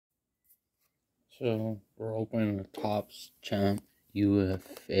So we're opening the Topps Champ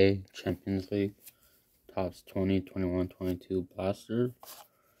UFA Champions League Topps 2021-22 Blaster.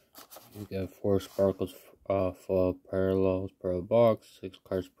 You get 4 sparkles full parallels per box, 6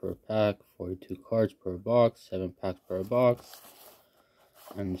 cards per pack, 42 cards per box, 7 packs per box.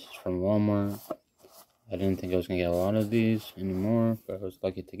 And this is from Walmart. I didn't think I was gonna get a lot of these anymore, but I was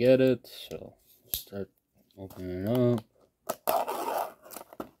lucky to get it. So let's start opening it up.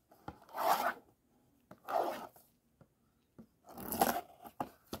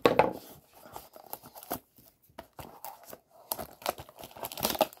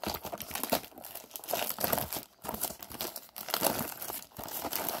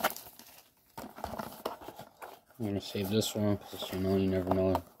 I'm gonna save this one because you never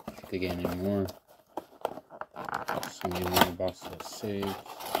know if you could get any more. Some of the boxes are saved.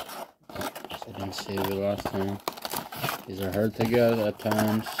 I didn't save it last time. These are hard to get at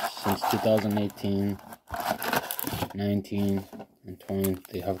times. Since 2018, 19, and 20,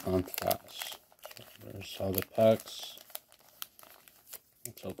 they have gone fast. So there's all the packs.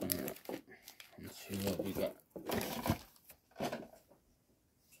 Let's open it up and see what we got.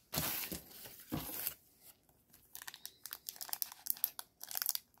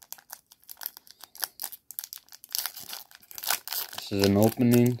 This is an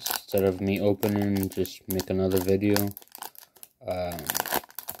opening. Instead of me opening, just make another video.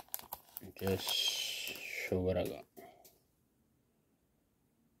 Just show what I got.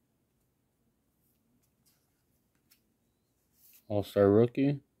 All-Star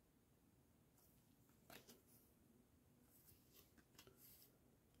Rookie.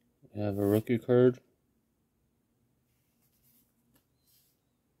 We have a rookie card.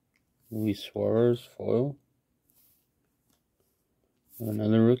 Luis Suarez foil.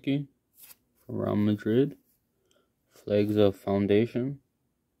 Another rookie from Real Madrid. Flags of Foundation.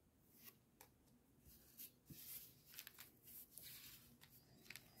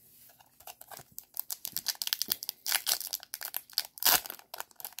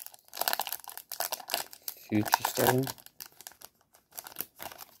 Future Star.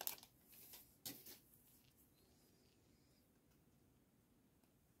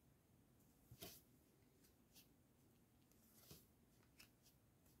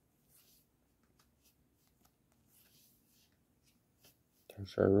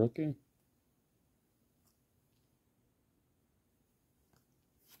 There's our rookie.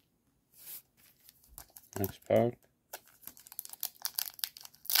 Next pack.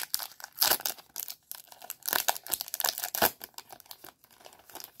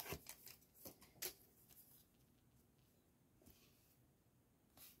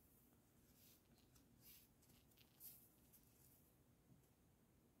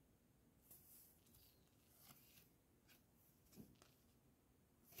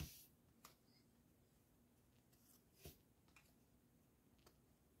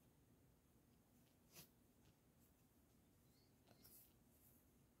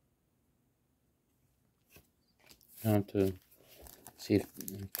 I have to see if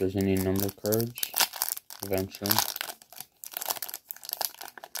there's any number cards eventually.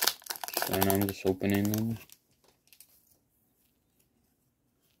 So right now I'm just opening them.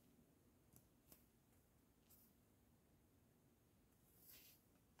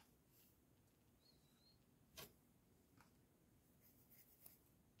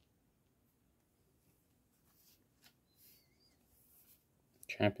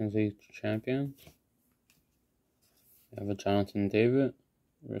 Champions League champions. We have a Jonathan David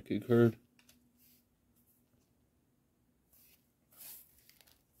rookie card.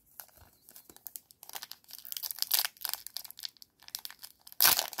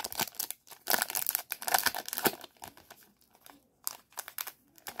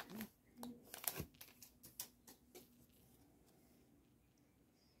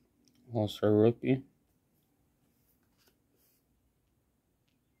 All-Star Rookie.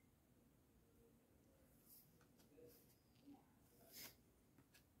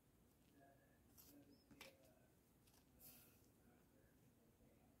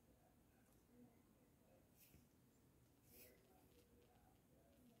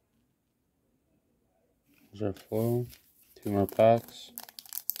 There's our foil. 2 more packs.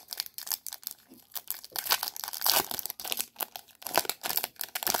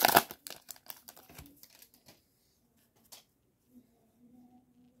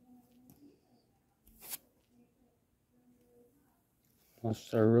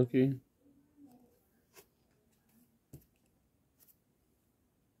 All-Star Rookie.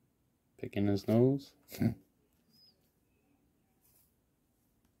 Picking his nose.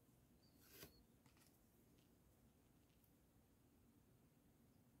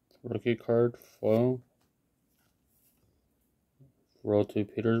 Rookie card foil. Roll to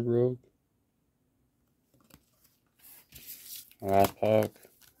Petersburg. Last pack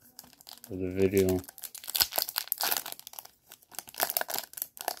of the video.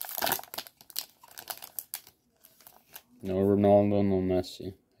 No Ronaldo, no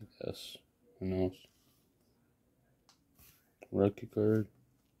Messi, I guess. Who knows? Rookie card.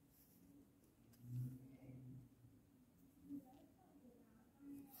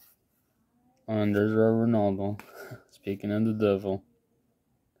 And there's our Ronaldo. Speaking of the devil,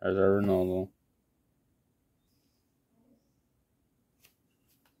 there's our Ronaldo.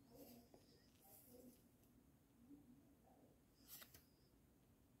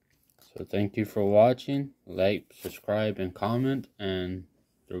 So thank you for watching. Like, subscribe, and comment, and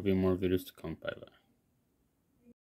there will be more videos to come. Bye bye.